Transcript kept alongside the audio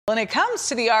When it comes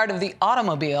to the art of the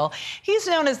automobile, he's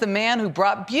known as the man who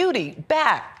brought beauty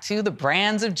back to the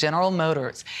brands of General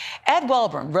Motors. Ed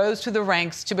Welburn rose through the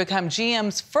ranks to become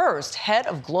GM's first head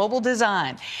of global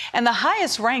design and the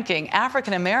highest-ranking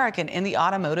African-American in the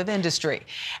automotive industry.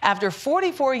 After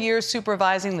 44 years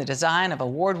supervising the design of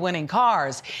award-winning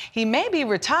cars, he may be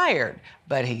retired,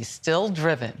 but he's still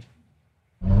driven.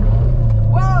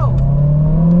 Whoa!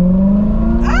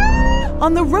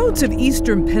 On the roads of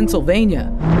eastern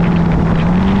Pennsylvania,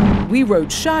 we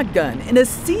rode shotgun in a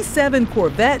C7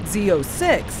 Corvette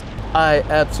Z06. I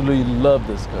absolutely love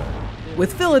this car.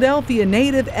 With Philadelphia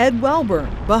native Ed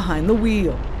Welburn behind the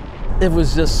wheel. It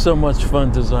was just so much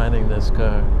fun designing this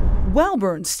car.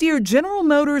 Welburn steered General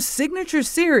Motors' Signature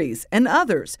Series and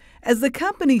others as the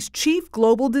company's chief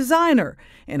global designer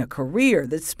in a career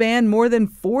that spanned more than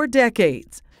 4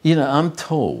 decades. You know, I'm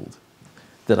told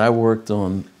that I worked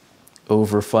on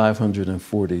over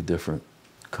 540 different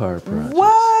car projects.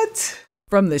 What?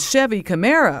 From the Chevy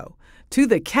Camaro to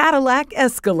the Cadillac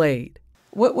Escalade.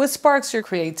 What sparks your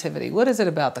creativity? What is it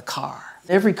about the car?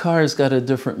 Every car has got a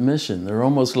different mission. They're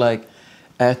almost like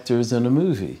actors in a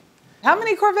movie. How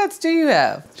many Corvettes do you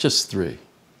have? Just 3.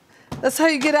 That's how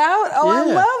you get out? Oh,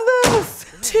 Yeah. I love this.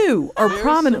 2 are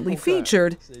prominently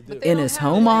featured in his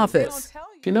home office.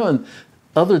 You know, and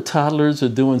other toddlers are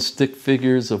doing stick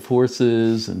figures of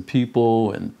horses and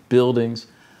people and buildings.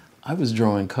 I was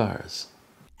drawing cars.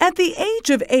 At the age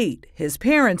of 8, his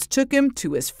parents took him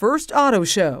to his first auto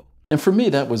show. And for me,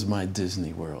 that was my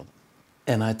Disney World.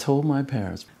 And I told my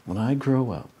parents, when I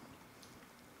grow up,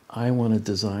 I want to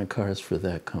design cars for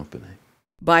that company.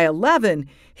 By 11,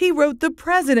 he wrote the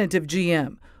president of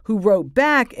GM, who wrote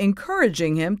back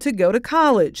encouraging him to go to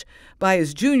college. By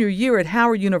his junior year at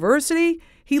Howard University,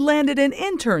 he landed an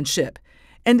internship,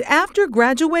 and after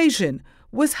graduation,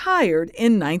 was hired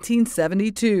in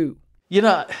 1972. You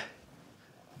know,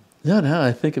 now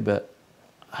I think about it,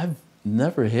 I've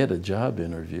never had a job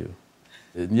interview.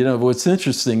 You know, what's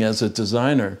interesting as a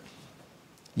designer,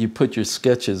 you put your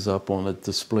sketches up on a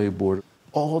display board.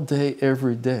 All day,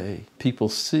 every day, people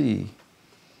see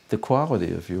the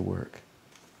quality of your work.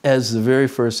 As the very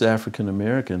first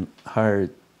African-American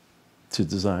hired to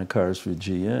design cars for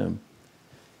GM,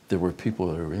 there were people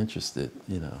that were interested,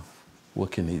 you know,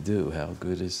 what can he do? How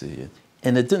good is he?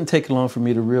 And it didn't take long for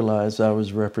me to realize I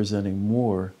was representing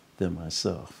more than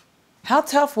myself. How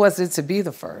tough was it to be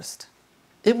the first?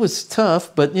 It was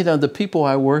tough, but you know, the people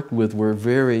I worked with were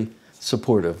very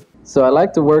supportive. So I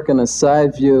like to work in a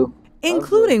side view.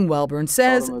 Including, Welburn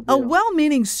says, a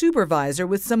well-meaning supervisor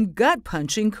with some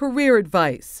gut-punching career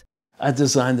advice. I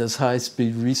designed this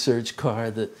high-speed research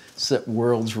car that set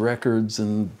world's records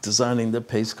and designing the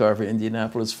pace car for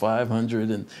Indianapolis 500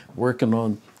 and working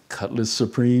on Cutlass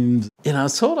Supremes. And I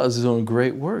was told I was doing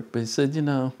great work, but he said, you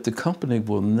know, the company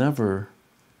will never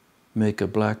make a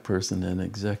black person an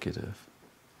executive.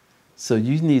 So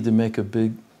you need to make a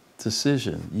big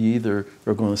decision. You either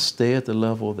are going to stay at the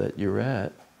level that you're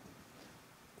at,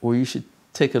 or you should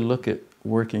take a look at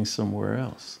working somewhere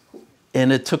else.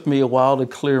 And it took me a while to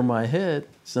clear my head,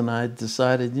 so I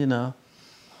decided, you know,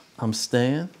 I'm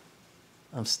staying,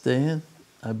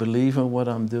 I believe in what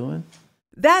I'm doing.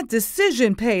 That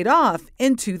decision paid off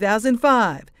in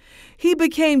 2005. He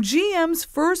became GM's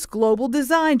first global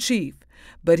design chief,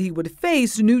 but he would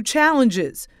face new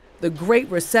challenges: the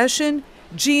Great Recession,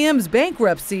 GM's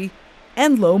bankruptcy,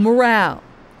 and low morale.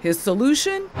 His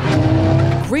solution?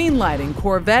 Greenlighting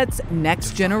Corvette's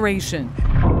next generation.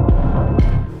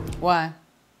 Why?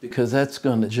 Because that's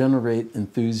going to generate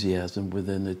enthusiasm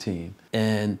within the team.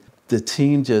 And the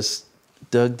team just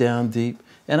dug down deep.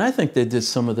 And I think they did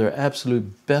some of their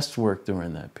absolute best work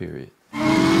during that period.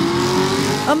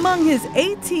 Among his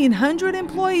 1,800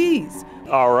 employees,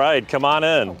 all right, come on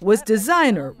in, was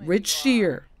designer Rich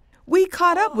Shear. We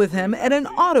caught up with him at an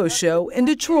auto show in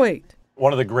Detroit.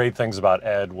 One of the great things about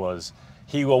Ed was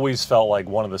he always felt like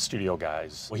one of the studio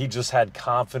guys. He just had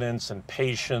confidence and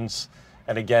patience,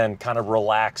 and again, kind of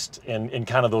relaxed in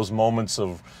kind of those moments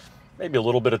of maybe a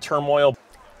little bit of turmoil.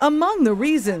 Among the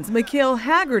reasons Mikhail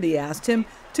Haggerty asked him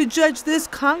to judge this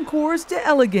concours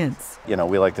d'elegance. You know,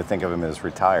 we like to think of him as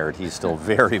retired. He's still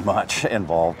very much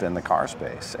involved in the car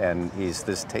space, and he's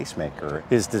this tastemaker.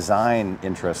 His design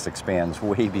interest expands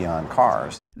way beyond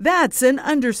cars. That's an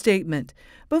understatement.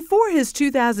 Before his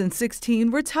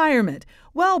 2016 retirement,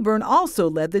 Welburn also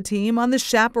led the team on the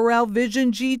Chaparral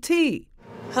Vision GT.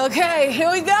 Okay,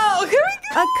 here we go.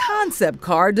 A concept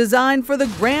car designed for the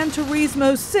Gran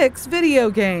Turismo 6 video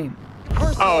game.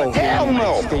 Oh, hell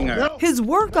no! His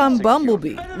work on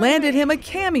Bumblebee landed him a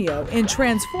cameo in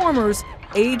Transformers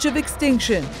age of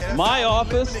extinction. My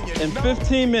office in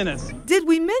 15 minutes. Did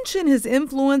we mention his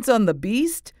influence on the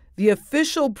Beast, the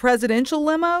official presidential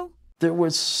limo? There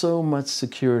was so much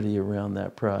security around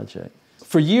that project.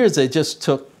 For years, they just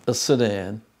took a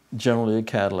sedan, generally a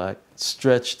Cadillac,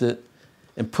 stretched it,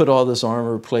 and put all this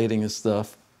armor plating and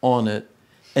stuff on it,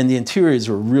 and the interiors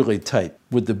were really tight.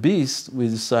 With the Beast, we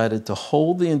decided to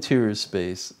hold the interior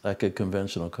space like a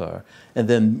conventional car and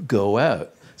then go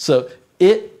out. So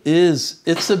it's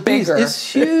a beast. Bigger.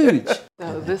 It's huge.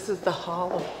 So this is the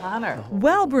Hall of Honor.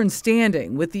 Welburn's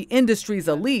standing with the industry's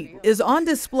elite is on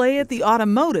display at the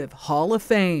Automotive Hall of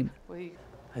Fame.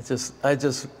 I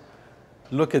just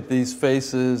look at these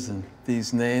faces and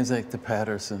these names like the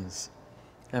Pattersons.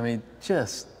 I mean,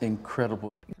 just incredible.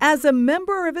 As a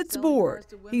member of its board,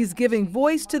 he's giving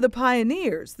voice to the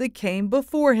pioneers that came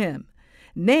before him.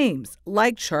 Names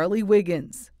like Charlie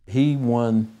Wiggins. He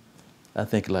won, I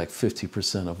think, like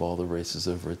 50% of all the races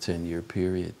over a 10-year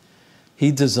period.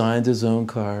 He designed his own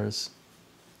cars,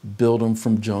 built them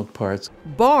from junk parts.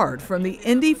 Barred from the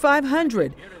Indy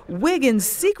 500, Wiggins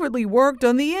secretly worked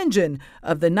on the engine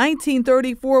of the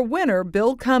 1934 winner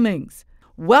Bill Cummings.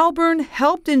 Welburn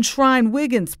helped enshrine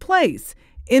Wiggins' place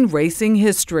in racing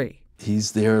history.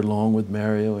 He's there along with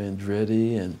Mario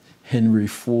Andretti and Henry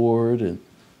Ford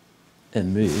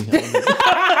and me.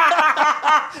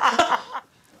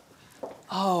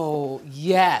 Oh,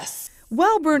 yes.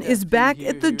 Welburn is back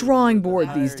at the drawing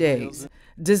board these days,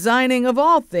 designing, of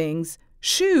all things,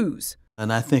 shoes.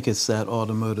 And I think it's that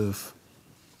automotive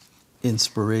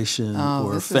inspiration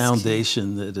or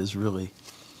foundation that has really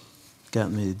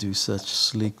gotten me to do such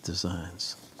sleek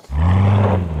designs.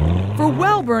 For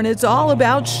Welburn, it's all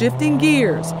about shifting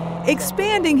gears,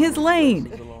 expanding his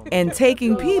lane, and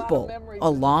taking people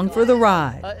along for the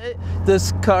ride.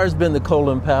 This car's been to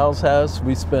Colin Powell's house.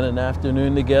 We spent an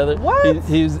afternoon together. What?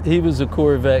 He was a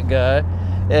Corvette guy.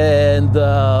 And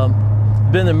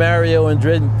been to Mario and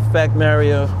Andretti. In fact,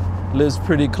 Mario lives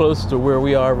pretty close to where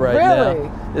we are right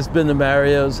now. It's been to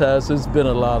Mario's house. It's been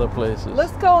a lot of places.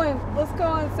 Let's go and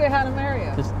say hi to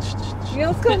Mario. Yeah,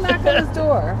 let's go knock on his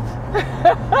door.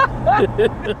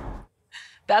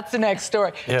 That's the next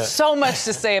story. Yeah. So much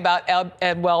to say about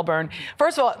Ed Welburn.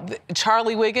 First of all,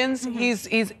 Charlie Wiggins,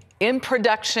 he's in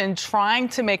production trying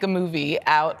to make a movie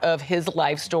out of his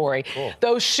life story. Cool.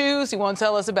 Those shoes, he won't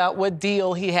tell us about what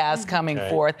deal he has coming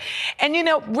forth. And you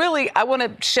know, really, I want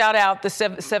to shout out the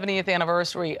 70th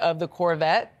anniversary of the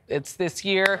Corvette. It's this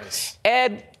year. Nice.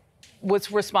 Ed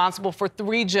was responsible for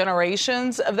 3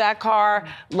 generations of that car,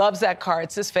 loves that car,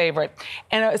 it's his favorite.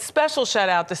 And a special shout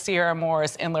out to Sierra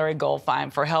Morris and Larry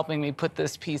Goldfein for helping me put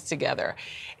this piece together.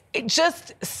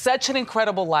 Just such an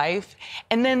incredible life.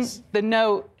 And then the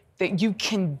note that you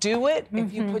can do it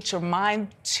if you put your mind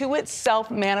to it,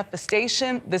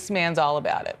 self-manifestation, this man's all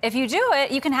about it. If you do it,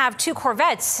 you can have 2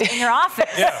 Corvettes in your office.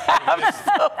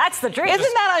 That's the dream.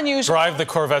 Isn't that unusual? Drive the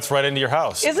Corvettes right into your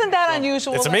house. Isn't that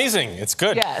unusual? It's amazing. It's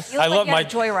good. Yes. You look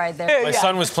like you had a joyride there. My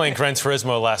son was playing Gran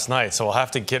Turismo last night, so we'll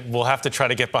have to try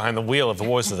to get behind the wheel of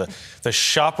the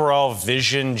Chaparral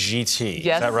Vision GT.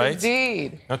 Yes, Is that right?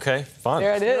 Indeed. Okay, fun.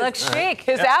 There it is. You look chic.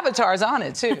 His avatar's on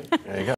it too. There you go.